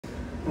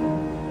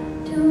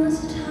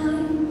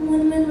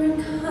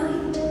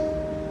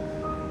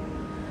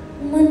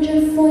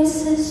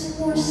voices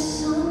were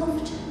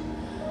soft,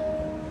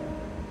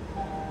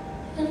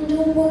 and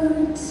the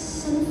words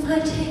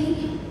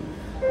inviting.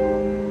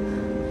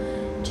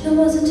 There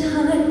was a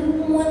time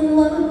when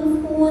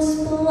love was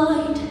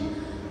blind,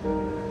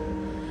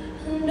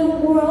 and the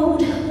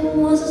world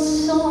was a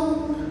song,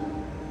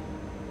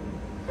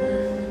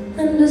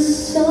 and the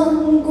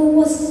song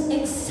was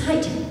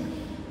exciting.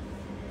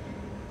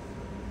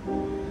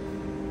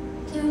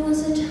 There was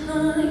a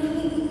time,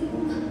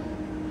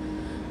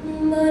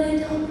 but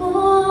it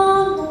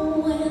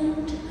all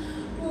went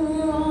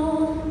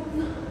wrong.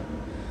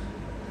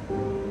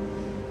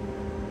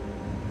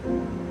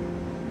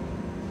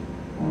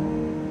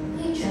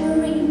 I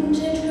dreamed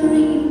a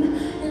dream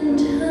and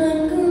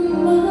time gone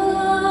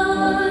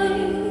by,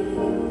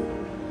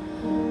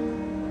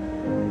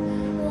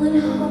 when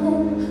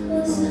home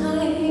was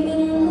high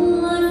in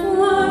life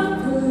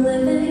worth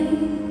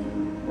living.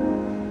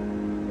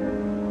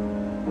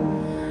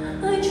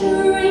 I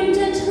dreamed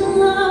that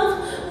love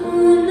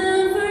would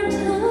never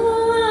die.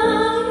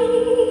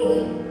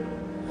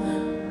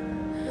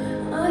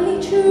 I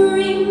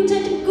dreamed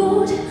that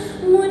God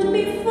would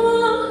be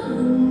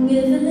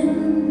forgiven.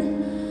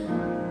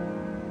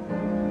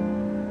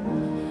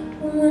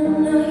 When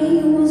I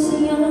was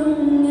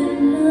young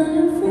and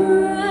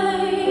unafraid,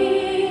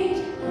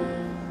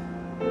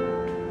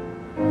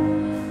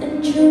 and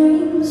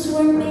dreams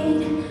were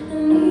made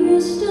and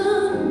years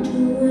done to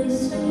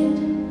wasted.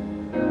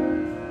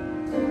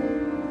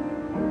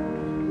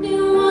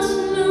 There was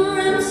no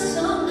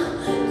ransom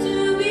to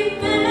be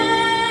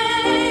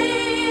paid,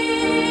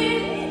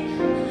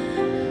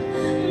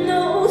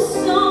 no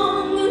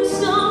song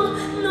unsung,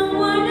 no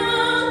wine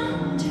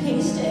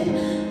untasted.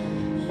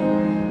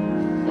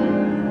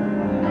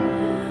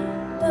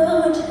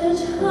 But the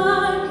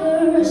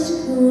tigers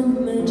come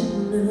at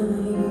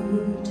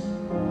night,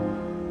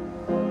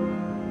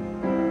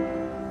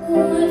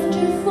 lift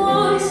their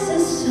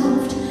voices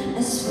soft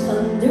as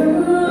thunder,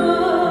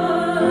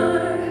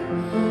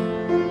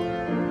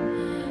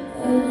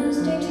 as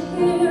they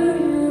tear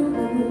your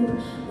home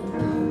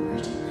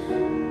apart,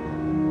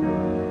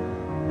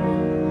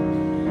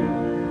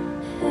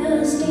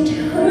 as they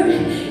turn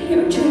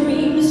your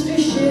dreams to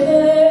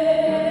shame.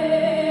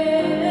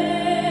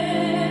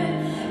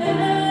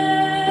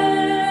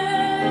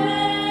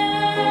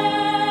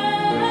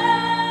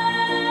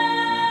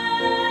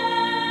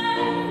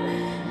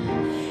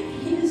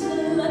 He's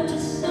left a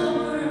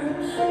summer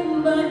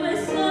by my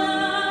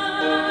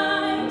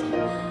side.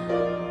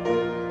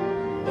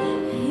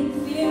 He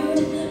viewed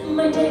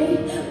my day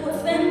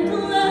with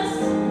endless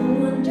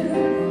wonder.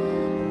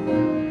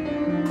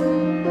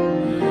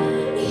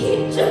 He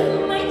took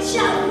my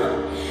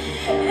child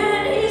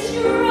and he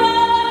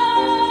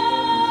tried,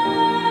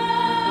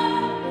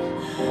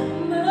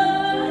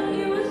 but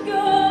he was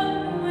gone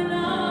when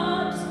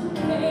autumn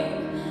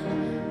came.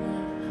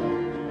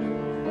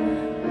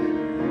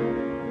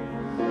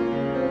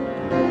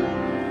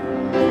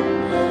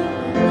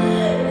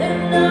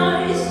 And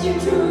I still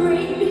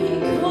dream he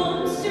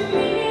comes to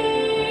me,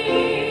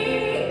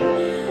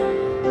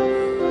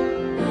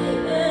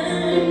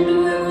 and we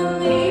will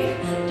leave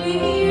the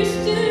years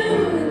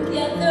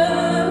together.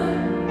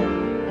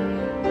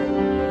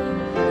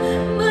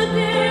 But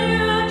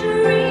there are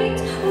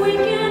dreams we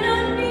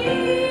cannot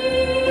meet,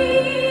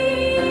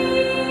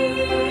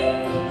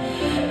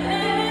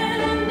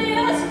 and there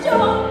are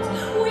storms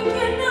we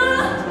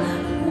cannot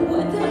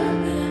weather.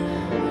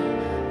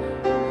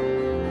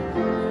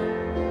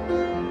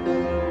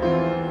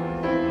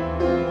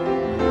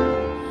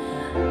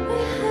 I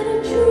had a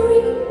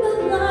dream that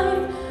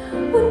life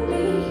would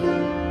be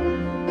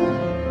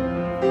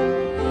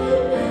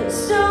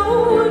so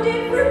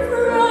different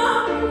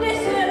from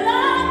this that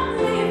I'm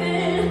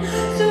living,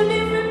 so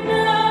different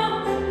now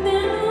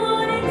than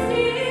what it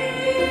seemed.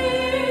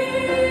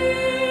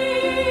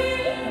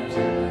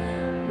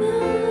 My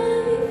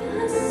life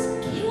has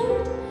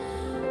killed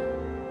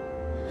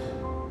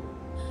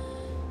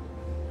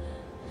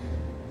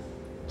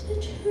the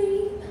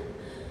dream.